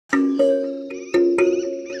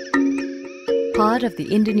Part of the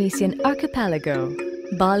Indonesian archipelago,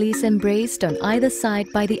 Bali is embraced on either side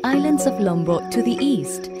by the islands of Lombok to the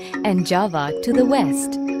east and Java to the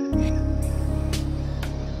west.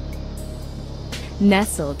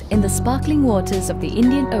 Nestled in the sparkling waters of the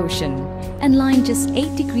Indian Ocean and lying just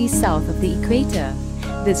 8 degrees south of the equator,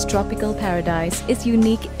 this tropical paradise is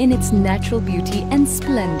unique in its natural beauty and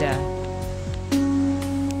splendor.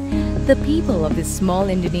 The people of this small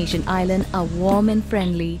Indonesian island are warm and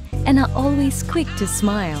friendly and are always quick to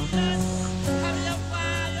smile.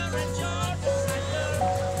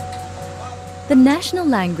 The national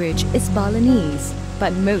language is Balinese,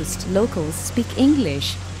 but most locals speak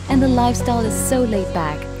English, and the lifestyle is so laid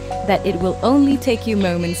back that it will only take you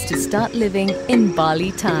moments to start living in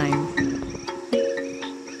Bali time.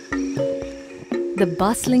 The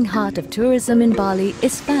bustling heart of tourism in Bali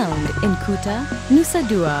is found in Kuta, Nusa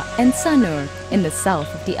Dua and Sanur in the south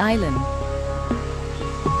of the island.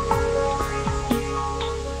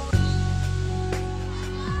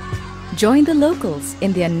 Join the locals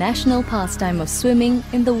in their national pastime of swimming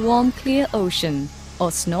in the warm clear ocean, or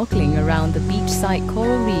snorkeling around the beachside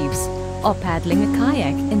coral reefs, or paddling a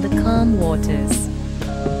kayak in the calm waters.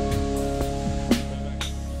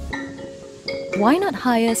 Why not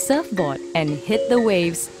hire a surfboard and hit the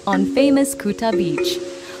waves on famous Kuta beach?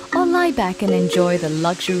 Or lie back and enjoy the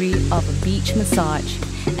luxury of a beach massage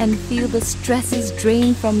and feel the stresses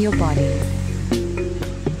drain from your body.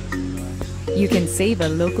 You can savor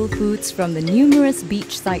local foods from the numerous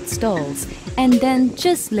beachside stalls and then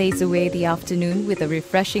just laze away the afternoon with a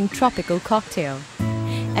refreshing tropical cocktail.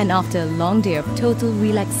 And after a long day of total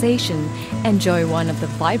relaxation, enjoy one of the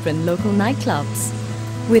vibrant local nightclubs.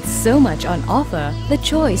 With so much on offer, the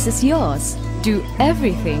choice is yours. Do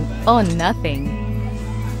everything or nothing.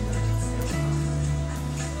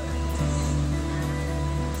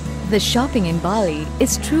 The shopping in Bali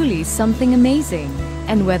is truly something amazing.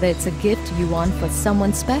 And whether it's a gift you want for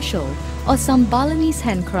someone special or some Balinese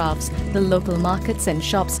handcrafts, the local markets and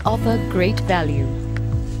shops offer great value.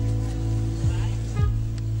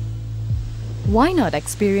 Why not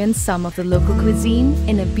experience some of the local cuisine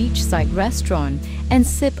in a beachside restaurant and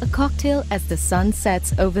sip a cocktail as the sun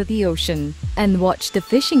sets over the ocean and watch the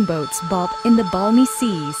fishing boats bob in the balmy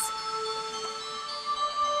seas?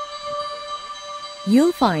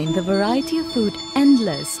 You'll find the variety of food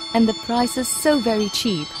endless and the prices so very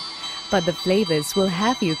cheap, but the flavors will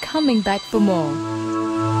have you coming back for more.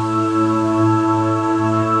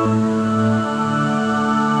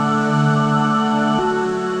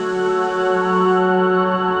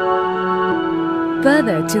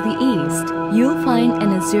 Further to the east, you'll find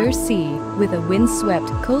an azure sea with a windswept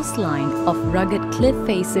coastline of rugged cliff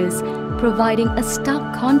faces, providing a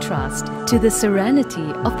stark contrast to the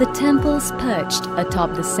serenity of the temples perched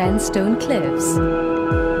atop the sandstone cliffs.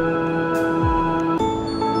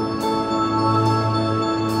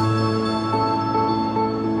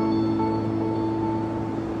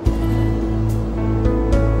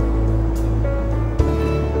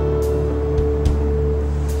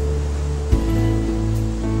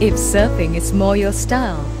 If surfing is more your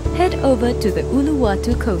style, head over to the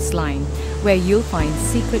Uluwatu coastline, where you'll find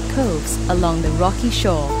secret coves along the rocky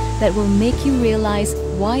shore that will make you realize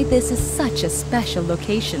why this is such a special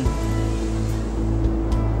location.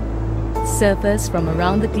 Surfers from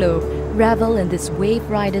around the globe revel in this wave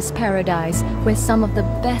rider's paradise where some of the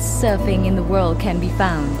best surfing in the world can be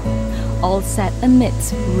found, all set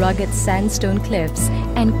amidst rugged sandstone cliffs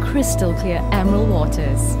and crystal clear emerald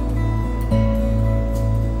waters.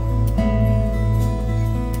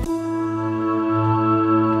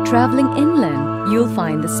 Traveling inland, you'll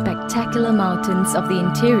find the spectacular mountains of the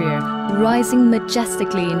interior rising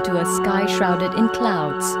majestically into a sky shrouded in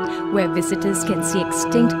clouds, where visitors can see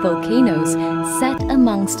extinct volcanoes set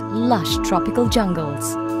amongst lush tropical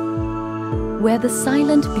jungles, where the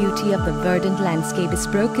silent beauty of the verdant landscape is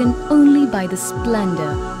broken only by the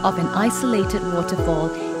splendor of an isolated waterfall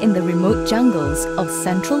in the remote jungles of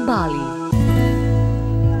central Bali.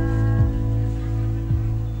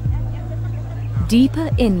 Deeper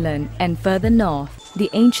inland and further north, the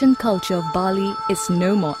ancient culture of Bali is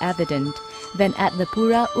no more evident than at the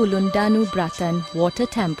Pura Ulundanu Bratan Water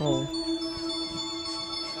Temple.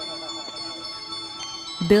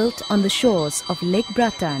 Built on the shores of Lake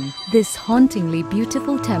Bratan, this hauntingly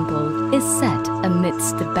beautiful temple is set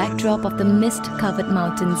amidst the backdrop of the mist-covered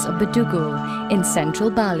mountains of Bedugul in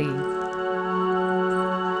central Bali.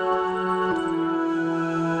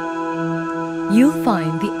 You'll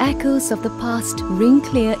find the echoes of the past ring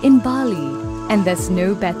clear in Bali, and there's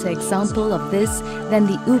no better example of this than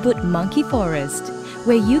the Ubud Monkey Forest,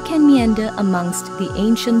 where you can meander amongst the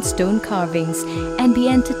ancient stone carvings and be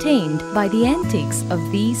entertained by the antics of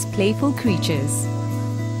these playful creatures.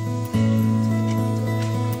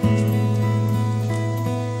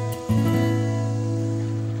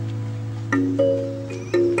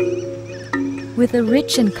 With a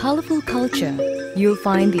rich and colorful culture, you'll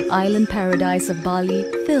find the island paradise of Bali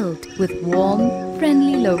filled with warm,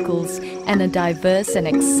 friendly locals and a diverse and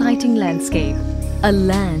exciting landscape. A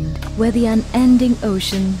land where the unending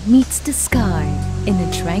ocean meets the sky in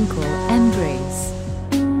a tranquil embrace.